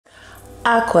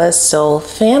Aqua Soul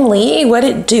family, what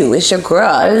it do? It's your girl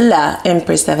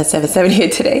Empress 777 here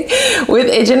today with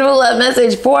a general love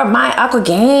message for my Aqua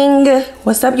gang.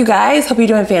 What's up, you guys? Hope you're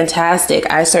doing fantastic.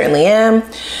 I certainly am.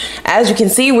 As you can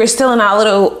see, we're still in our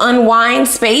little unwind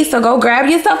space, so go grab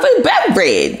yourself a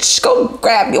beverage. Go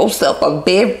grab yourself a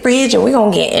beverage and we're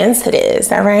gonna get into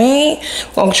this, all right?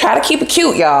 We're gonna try to keep it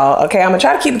cute, y'all. Okay, I'm gonna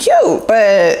try to keep it cute,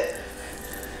 but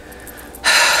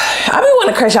I be want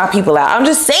to curse y'all people out. I'm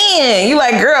just saying, you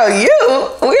like, girl,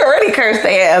 we already cursed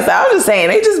their ass out. I'm just saying,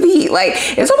 they just be like,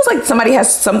 it's almost like somebody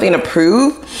has something to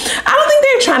prove. I don't think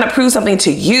they're trying to prove something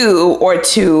to you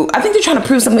I think they're trying to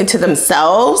prove something to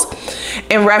themselves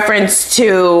in reference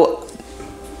to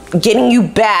getting you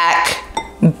back,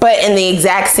 but in the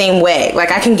exact same way.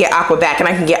 Like, I can get Aqua back and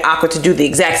I can get Aqua to do the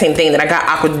exact same thing that I got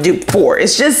Aqua to do before.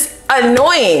 It's just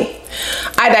annoying.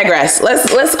 I digress.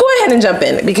 Let's go ahead and jump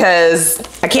in because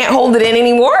I can't hold it in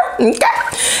anymore. Okay.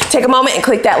 Take a moment and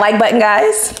click that like button,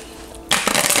 guys,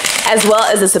 as well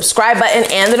as the subscribe button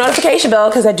and the notification bell,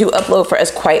 because I do upload for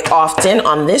us quite often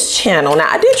on this channel. Now,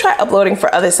 I did try uploading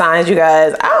for other signs, you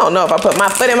guys. I don't know if I put my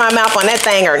foot in my mouth on that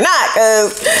thing or not,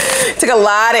 because it took a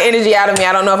lot of energy out of me.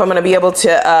 I don't know if I'm going to be able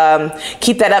to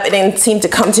keep that up. It didn't seem to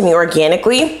come to me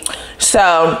organically.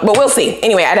 So, but we'll see.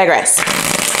 Anyway, I digress.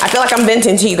 I feel like I'm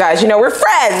venting to you guys. You know, we're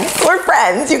friends. We're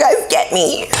friends. You guys get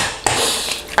me.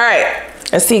 All right.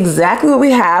 Let's see exactly what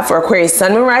we have for Aquarius,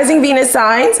 Sun, Moon, Rising, Venus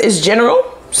signs. Is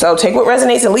general. So take what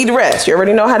resonates and leave the rest. You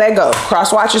already know how that goes.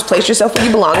 Cross watchers, place yourself where you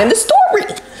belong in the story.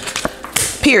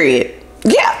 Period.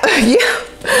 Yeah.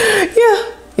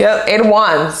 Yep. Eight of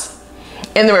Wands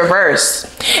in the reverse.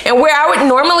 And where I would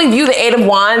normally view the Eight of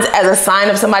Wands as a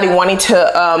sign of somebody wanting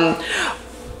to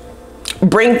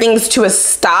bring things to a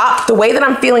stop, the way that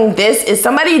I'm feeling this is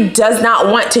somebody does not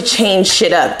want to change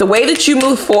shit up. The way that you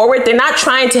move forward, they're not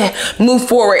trying to move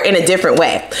forward in a different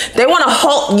way. They want to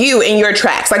halt you in your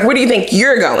tracks. Like, where do you think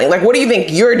you're going? Like, what do you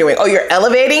think you're doing? Oh, you're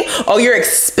elevating? Oh, you're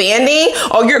expanding?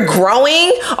 Oh, you're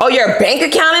growing? Oh, your bank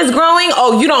account is growing?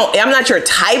 Oh, I'm not your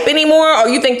type anymore? Oh,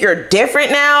 you think you're different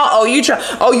now? Oh,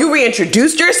 you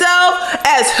reintroduced yourself?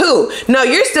 As who? No,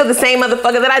 you're still the same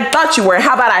motherfucker that I thought you were.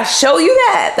 How about I show you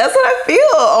that? That's what I feel.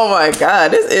 Oh my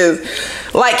God, this is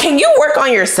like, can you work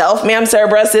on yourself, ma'am, sir,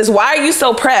 bruh, why are you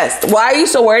so pressed? Why are you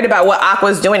so worried about what Aqua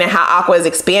is doing and how Aqua is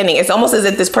expanding? It's almost as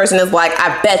if this person is like,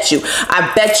 I bet you,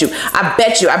 I bet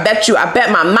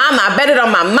my mama, I bet it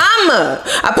on my mama,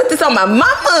 I put this on my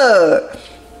mama,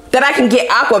 that I can get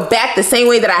Aqua back the same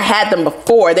way that I had them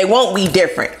before. They won't be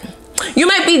different. You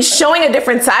might be showing a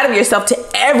different side of yourself to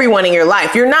everyone in your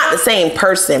life. You're not the same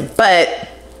person, but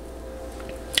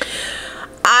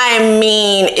I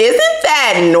mean, isn't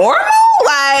that normal?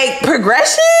 Like,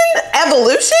 progression,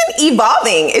 evolution,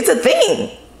 evolving, it's a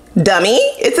thing, dummy.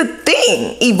 It's a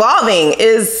thing. Evolving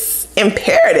is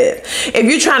imperative if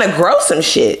you're trying to grow some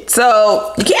shit.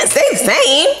 So you can't stay the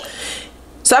same.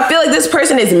 So I feel like this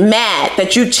person is mad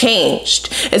that you changed.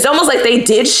 It's almost like they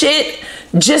did shit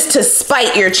just to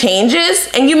spite your changes,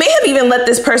 and you may have even let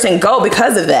this person go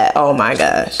because of that. Oh my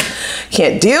gosh,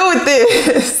 can't deal with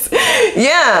this.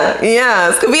 yeah,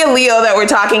 this could be a Leo that we're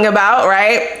talking about,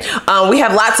 right? We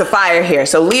have lots of fire here,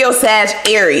 so Leo, Sag,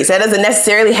 Aries. That doesn't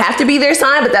necessarily have to be their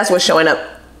sign, but that's what's showing up.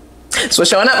 That's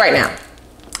what's showing up right now.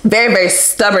 Very, very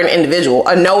stubborn individual,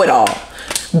 a know-it-all.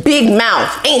 Big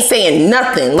mouth, ain't saying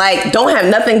nothing, like don't have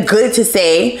nothing good to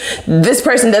say. This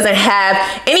person doesn't have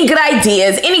any good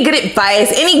ideas, any good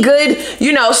advice, any good,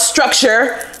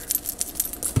 structure.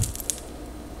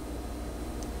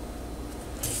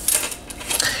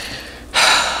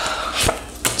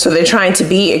 So they're trying to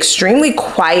be extremely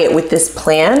quiet with this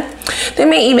plan. They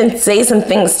may even say some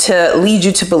things to lead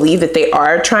you to believe that they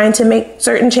are trying to make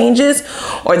certain changes,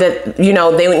 or that,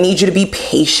 they would need you to be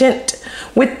patient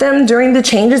with them during the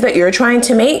changes that you're trying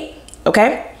to make,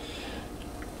 okay?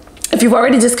 If you've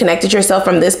already disconnected yourself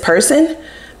from this person,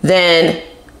 then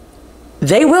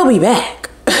they will be back.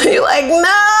 You're like,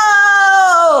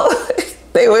 no!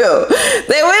 They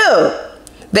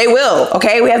will,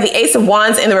 okay? We have the Ace of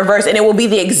Wands in the reverse, and it will be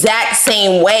the exact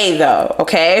same way though,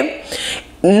 okay?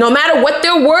 No matter what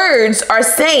their words are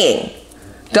saying,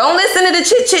 don't listen to the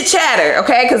chit chatter,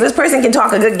 okay? Because this person can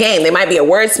talk a good game. They might be a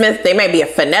wordsmith. They might be a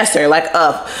finesser, like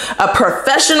a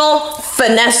professional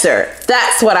finesser.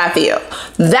 That's what I feel.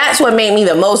 That's what made me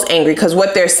the most angry, because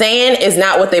what they're saying is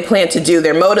not what they plan to do.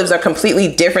 Their motives are completely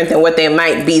different than what they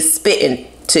might be spitting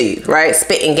to you, right?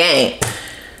 Spitting game.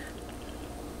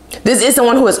 This is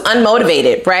someone who is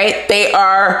unmotivated, right? They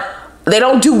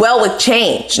don't do well with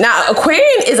change. Now,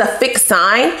 Aquarian is a fixed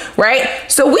sign, right?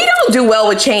 So we don't do well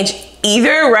with change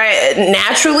either, right?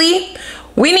 Naturally,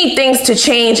 We need things to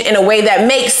change in a way that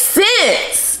makes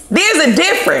sense. There's a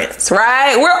difference,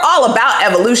 right? We're all about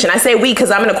evolution. I say we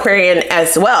because I'm an Aquarian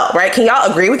as well, right? Can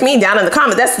y'all agree with me down in the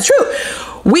comments? That's the truth.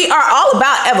 We are all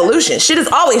about evolution. Shit is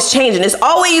always changing. It's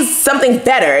always something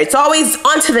better. It's always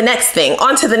on to the next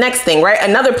thing, right?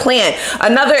 Another plan,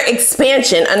 another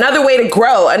expansion, another way to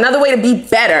grow, another way to be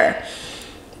better.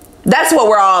 That's what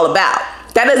we're all about.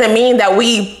 That doesn't mean that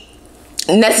we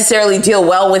necessarily deal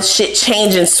well with shit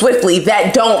changing swiftly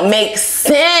that don't make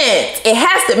sense. It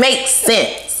has to make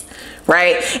sense,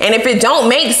 right? And if it don't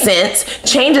make sense,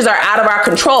 changes are out of our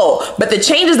control. But the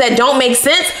changes that don't make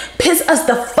sense piss us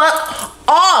the fuck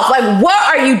off. Like,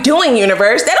 what are you doing,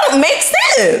 universe? That don't make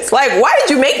sense. Like, why did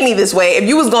you make me this way if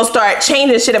you was gonna start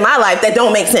changing shit in my life that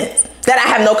don't make sense, that I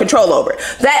have no control over?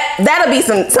 That'll be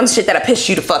some shit that'll piss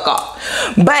you the fuck off.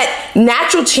 But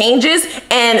natural changes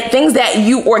and things that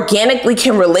you organically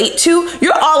can relate to,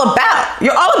 you're all about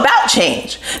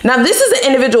change. Now, this is an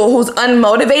individual who's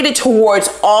unmotivated towards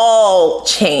all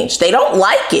change. They don't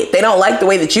like it. They don't like the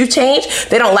way that you change.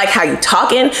 They don't like how you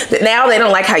talking now. They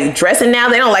don't like how you dressing now.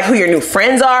 They don't like who your new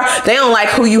friends are. They don't like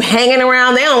who you hanging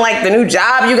around. They don't like the new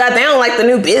job you got. They don't like the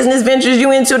new business ventures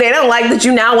you into. They don't like that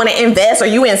you now want to invest, or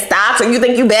you in stocks, or you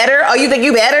think you better,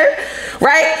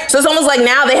 right? So it's almost like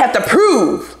now they have to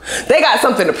prove. They got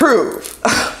something to prove.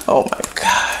 Oh my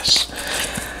gosh.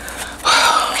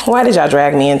 Why did y'all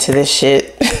drag me into this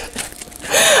shit?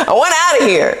 I want out of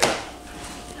here.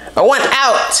 I want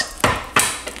out.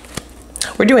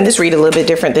 We're doing this read a little bit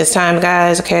different this time,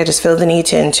 guys. Okay, I just feel the need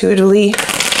to intuitively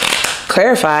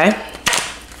clarify.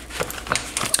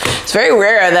 It's very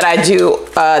rare that I do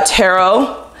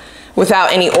tarot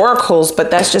without any oracles, but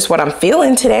that's just what I'm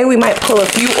feeling today. We might pull a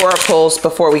few oracles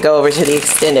before we go over to the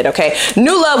extended, okay?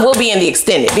 New love will be in the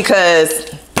extended,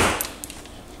 because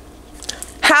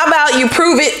how about you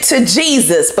prove it to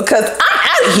Jesus? Because I'm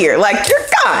out of here. Like, you're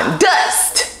gone.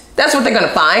 Dust. That's what they're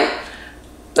gonna find.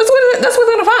 That's what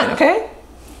they're gonna find, okay?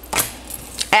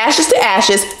 Ashes to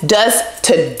ashes, dust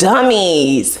to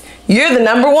dummies. You're the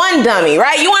 #1 dummy,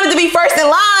 right? You wanted to be first in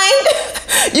line.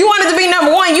 You wanted to be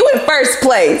 #1. You in first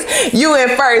place. You in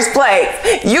first place.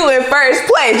 You in first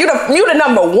place. You the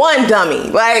 #1 dummy.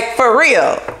 Like, for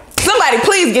real. Somebody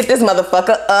please get this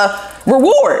motherfucker a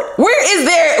reward. Where is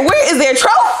their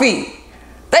trophy?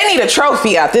 They need a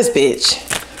trophy out this bitch.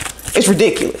 It's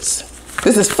ridiculous.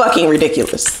 This is fucking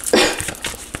ridiculous.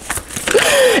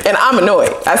 And I'm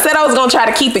annoyed. I said I was gonna try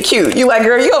to keep it cute. You like,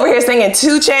 girl, you over here singing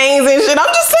 2 Chainz and shit.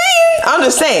 I'm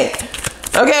just saying.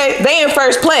 Okay, they in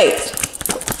first place.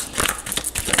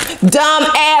 Dumb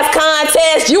ass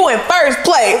contest, you in first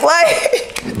place.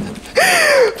 Like,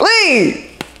 please.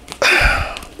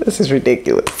 This is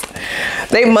ridiculous.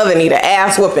 They mother need an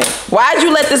ass whooping. Why'd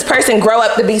you let this person grow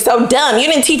up to be so dumb? You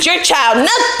didn't teach your child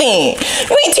nothing.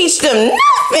 You ain't teach them nothing.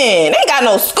 They ain't got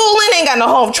no schooling. They ain't got no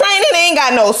home training. They ain't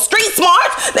got no street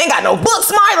smarts. They ain't got no book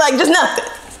smart. Like, just nothing.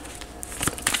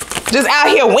 Just out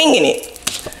here winging it.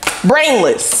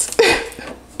 Brainless.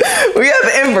 We have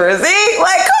the Emperor. See?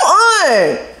 Like, come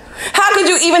on. How could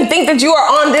you even think that you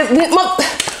are on this?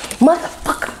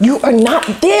 Motherfucker, you are not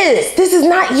this. This is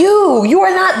not you. You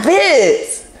are not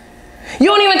this. You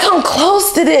don't even come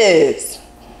close to this.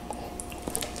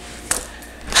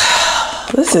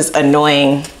 This is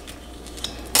annoying.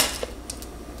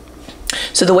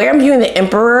 So the way I'm viewing the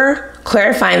Emperor,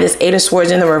 clarifying this 8 of Swords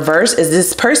in the reverse, is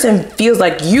this person feels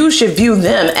like you should view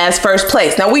them as first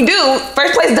place. Now we do,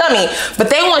 first place dummy, but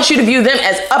they want you to view them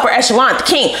as upper echelon, the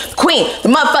king, the queen, the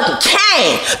motherfucking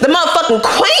king, the motherfucking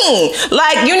queen.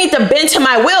 Like, you need to bend to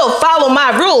my will, follow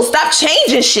my rules, stop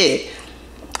changing shit.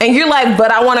 And you're like,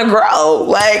 but I want to grow.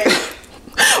 Like,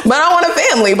 but I want a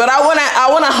family, but I want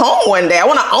a home one day. I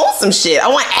want to own some shit. I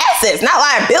want assets, not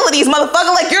liabilities,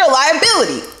 motherfucker. Like, you're a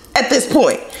liability at this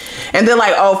point. And they're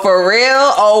like, oh, for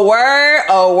real? Oh, word?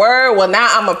 Oh, word? Well, now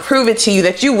I'm going to prove it to you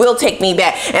that you will take me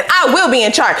back. And I will be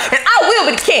in charge. And I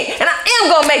will be the king. And I am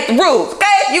going to make the rules,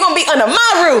 okay? You're going to be under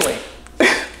my ruling.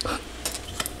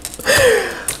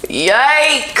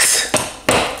 Yikes.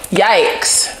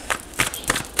 Yikes.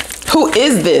 Who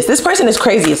is this? This person is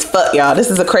crazy as fuck, y'all. This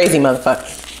is a crazy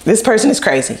motherfucker. This person is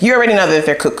crazy. You already know that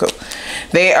they're cuckoo.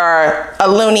 They are a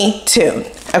Looney Tune,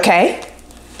 okay?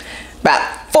 About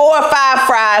 4 or 5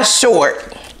 fries short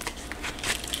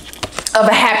of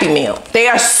a Happy Meal. They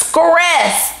are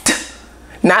stressed,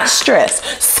 not stressed,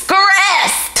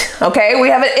 stressed, okay? We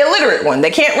have an illiterate one.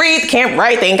 They can't read, they can't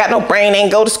write, they ain't got no brain, they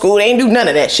ain't go to school, they ain't do none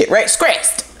of that shit, right?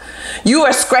 Stressed. You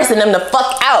are stressing them the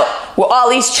fuck out with all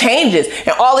these changes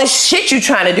and all this shit you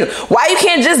trying to do. Why you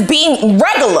can't just be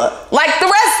regular like the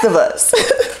rest of us?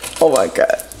 Oh my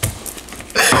God.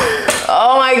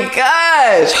 Oh my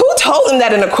gosh. Who told him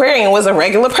that an Aquarian was a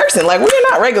regular person? Like, we're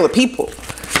not regular people.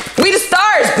 We the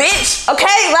stars, bitch.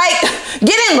 Okay? Like,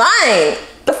 get in line.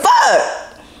 The fuck?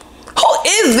 Who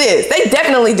is this? They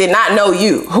definitely did not know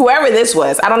you. Whoever this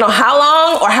was. I don't know how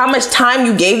long or how much time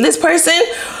you gave this person,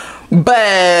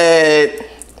 but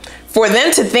for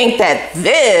them to think that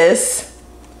this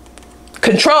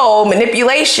control,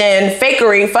 manipulation,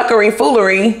 fakery, fuckery,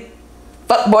 foolery,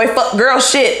 fuck boy, fuck girl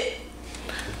shit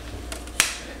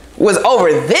was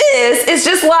over this, it's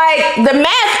just like the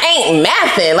math ain't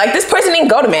mathin'. Like, this person didn't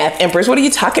go to math, Empress. What are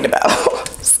you talking about?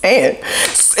 Saying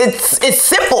it's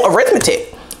simple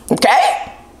arithmetic.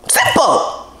 Okay?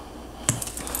 Simple.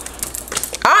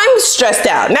 I'm stressed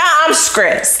out. Now I'm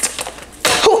stressed.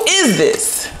 Who is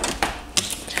this?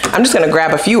 I'm just gonna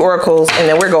grab a few oracles and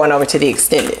then we're going over to the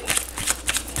extended.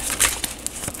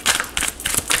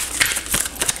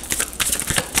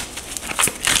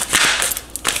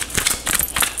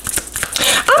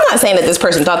 I'm not saying that this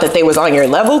person thought that they was on your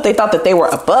level. They thought that they were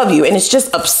above you, and it's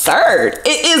just absurd.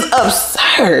 It is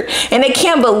absurd. And they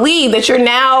can't believe that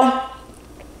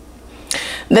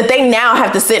they now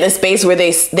have to sit in a space where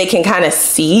they can kind of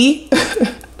see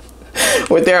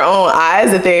with their own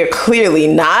eyes that they're clearly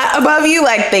not above you.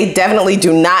 Like, they definitely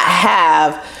do not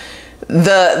have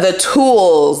the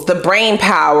tools, the brain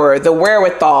power, the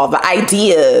wherewithal, the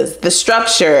ideas, the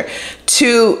structure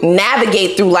to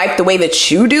navigate through life the way that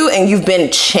you do. And you've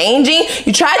been changing.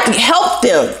 You tried to help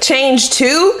them change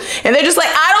too, and they're just like,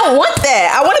 I don't want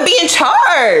that. I want to be in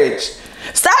charge.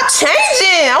 Stop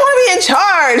changing. I want to be in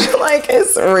charge. Like,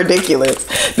 it's ridiculous.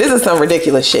 This is some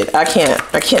ridiculous shit. I can't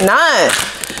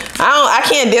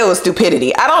deal with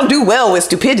stupidity. I don't do well with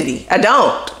stupidity. I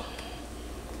don't.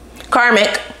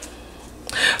 Karmic.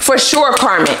 For sure,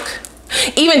 karmic.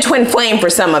 Even twin flame for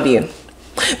some of you.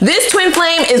 This twin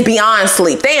flame is beyond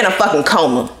sleep. They in a fucking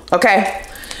coma. Okay?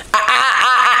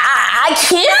 I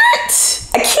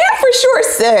can't for sure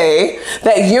say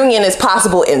that union is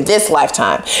possible in this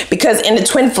lifetime, because in the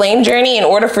twin flame journey, in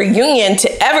order for union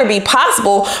to ever be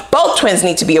possible, both twins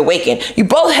need to be awakened. You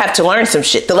both have to learn some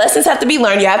shit. The lessons have to be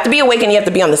learned. You have to be awakened. You have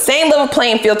to be on the same level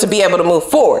playing field to be able to move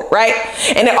forward, right?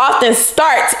 And it often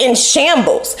starts in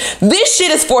shambles. This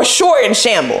shit is for sure in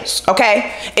shambles,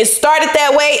 okay? It started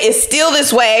that way. It's still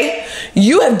this way.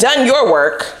 You have done your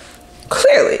work,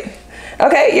 clearly.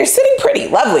 Okay, you're sitting pretty,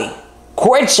 lovely,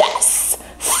 gorgeous,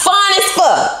 fun as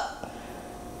fuck.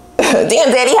 Damn,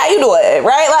 daddy, how you doing?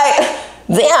 Right?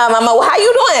 Like, damn, mama, how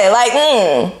you doing? Like,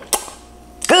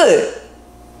 good.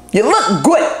 You look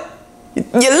good.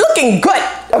 You're looking good,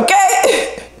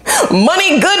 okay?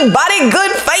 Money good, body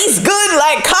good, face good,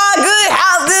 like car good,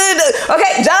 house good,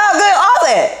 okay, job good, all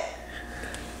that.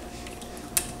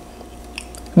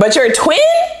 But your twin?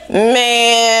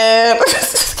 Man.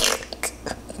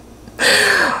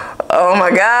 Oh my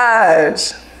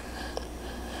gosh.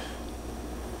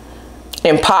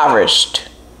 Impoverished.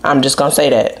 I'm just gonna say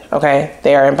that, okay?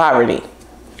 They are in poverty.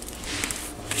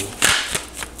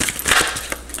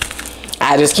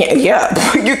 I just can't, yeah.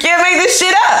 You can't make this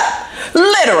shit up.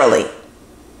 Literally.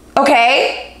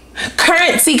 Okay?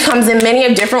 Currency comes in many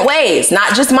of different ways,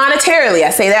 not just monetarily.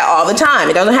 I say that all the time.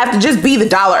 It doesn't have to just be the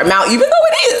dollar amount, even though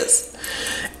it is.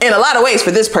 In a lot of ways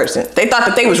for this person. They thought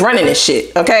that they was running this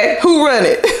shit, okay? Who run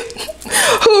it?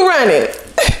 Who run it?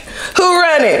 Who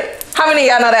run it? How many of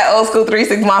y'all know that old school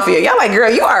 3-6 Mafia? Y'all like, girl,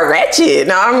 you are ratchet.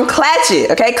 No, I'm clatchet,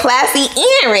 okay? Classy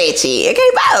and ratchet, okay?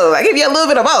 Both. I give you a little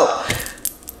bit of both.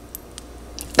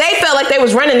 They felt like they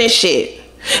was running this shit.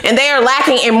 And they are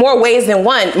lacking in more ways than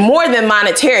one, more than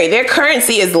monetary. Their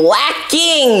currency is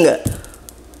lacking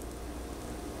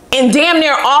in damn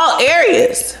near all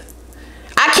areas.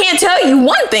 I can't tell you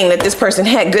one thing that this person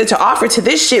had good to offer to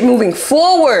this shit moving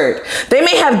forward. They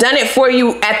may have done it for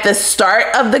you at the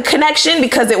start of the connection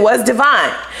because it was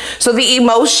divine. So the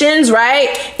emotions,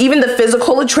 right? Even the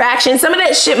physical attraction, some of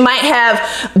that shit might have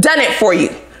done it for you.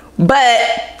 But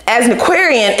as an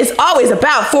Aquarian, it's always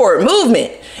about forward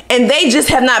movement. And they just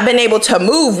have not been able to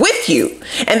move with you.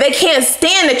 And they can't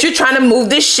stand that you're trying to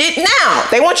move this shit now.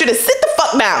 They want you to sit the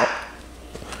fuck down.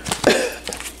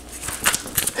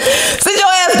 Sit your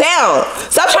ass down.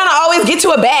 Stop trying to always get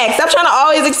to a bag. Stop trying to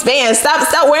always expand.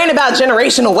 Stop worrying about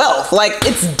generational wealth. Like,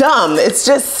 it's dumb. It's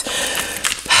just,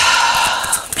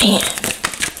 man.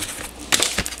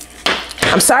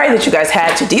 I'm sorry that you guys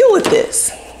had to deal with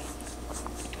this.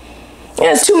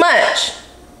 Yeah, it's too much.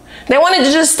 They wanted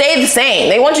to just stay the same.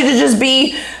 They want you to just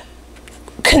be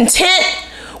content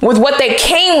with what they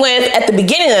came with at the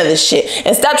beginning of this shit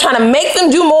and stop trying to make them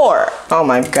do more. Oh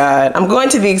my God. I'm going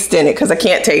to the extended because I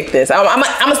can't take this. I'm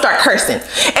gonna start cursing.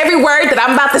 Every word that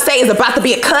I'm about to say is about to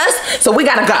be a cuss, so we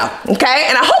gotta go, okay?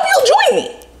 And I hope you'll join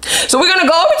me. So we're gonna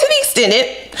go over to the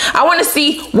extended. I want to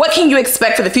see what can you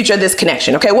expect for the future of this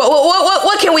connection, okay?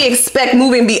 What can we expect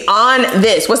moving beyond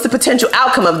this? What's the potential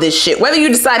outcome of this shit? Whether you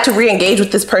decide to re-engage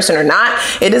with this person or not,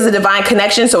 it is a divine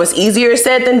connection, so it's easier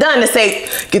said than done to say,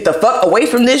 get the fuck away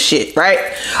from this shit, right?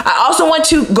 I also want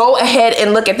to go ahead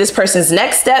and look at this person's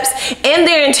next steps and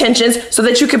their intentions so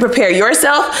that you can prepare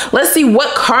yourself. Let's see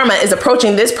what karma is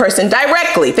approaching this person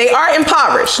directly. They are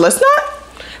impoverished. Let's not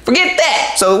forget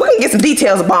that. So we can get some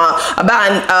details about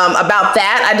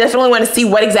that. I definitely want to see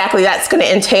what exactly that's going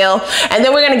to entail. And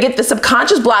then we're going to get the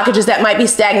subconscious blockages that might be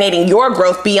stagnating your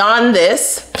growth beyond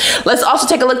this. Let's also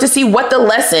take a look to see what the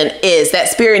lesson is that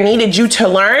spirit needed you to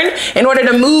learn in order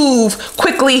to move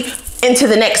quickly into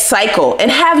the next cycle.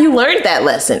 And have you learned that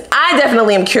lesson? I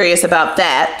definitely am curious about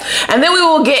that. And then we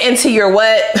will get into your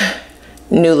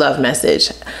new love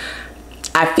message.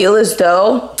 I feel as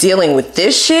though dealing with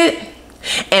this shit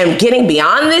and getting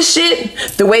beyond this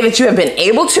shit the way that you have been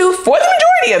able to for the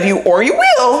majority of you, or you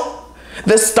will.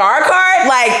 The star card,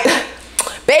 like,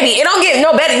 baby, it don't get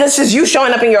no better. It's just you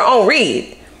showing up in your own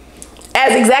read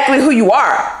as exactly who you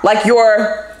are, like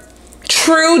your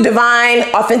true, divine,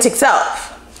 authentic self.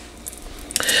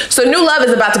 So new love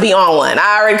is about to be on one.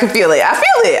 I already can feel it. I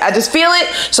feel it. I just feel it.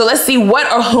 So let's see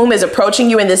what or whom is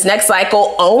approaching you in this next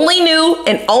cycle. Only new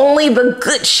and only the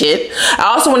good shit. I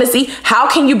also want to see how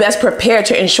can you best prepare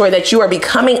to ensure that you are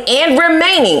becoming and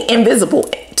remaining invisible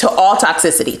to all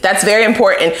toxicity. That's very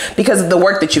important because of the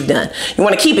work that you've done. You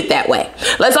want to keep it that way.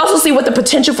 Let's also see what the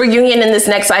potential for union in this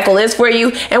next cycle is for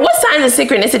you, and what signs and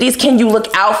synchronicities can you look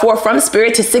out for from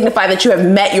spirit to signify that you have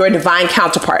met your divine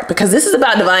counterpart, because this is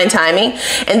about divine timing,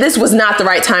 and this was not the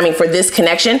right timing for this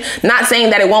connection. Not saying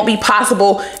that it won't be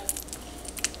possible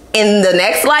in the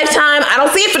next lifetime. I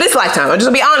don't see it for this lifetime. I'll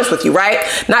just be honest with you, right?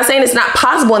 Not saying it's not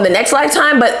possible in the next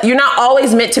lifetime, but you're not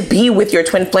always meant to be with your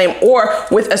twin flame or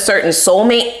with a certain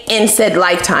soulmate in said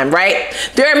lifetime, right?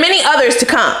 There are many others to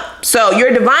come. So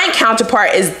your divine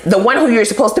counterpart is the one who you're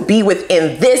supposed to be with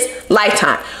in this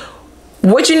lifetime.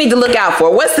 What you need to look out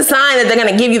for. What's the sign that they're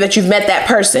going to give you that you've met that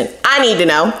person? I need to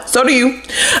know. So do you.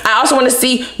 I also want to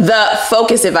see the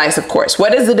focus advice, of course.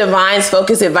 What is the divine's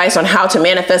focus advice on how to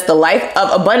manifest the life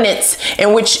of abundance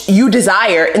in which you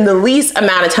desire in the least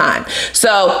amount of time?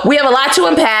 So we have a lot to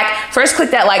unpack. First,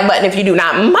 click that like button if you do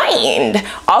not mind.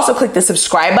 Also, click the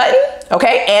subscribe button,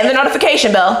 okay? And the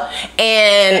notification bell.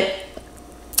 And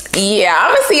yeah,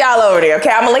 I'm gonna see y'all over there, okay?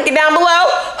 I'm gonna link it down below.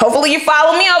 Hopefully you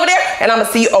follow me over there, and I'm gonna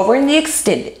see you over in the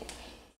extended.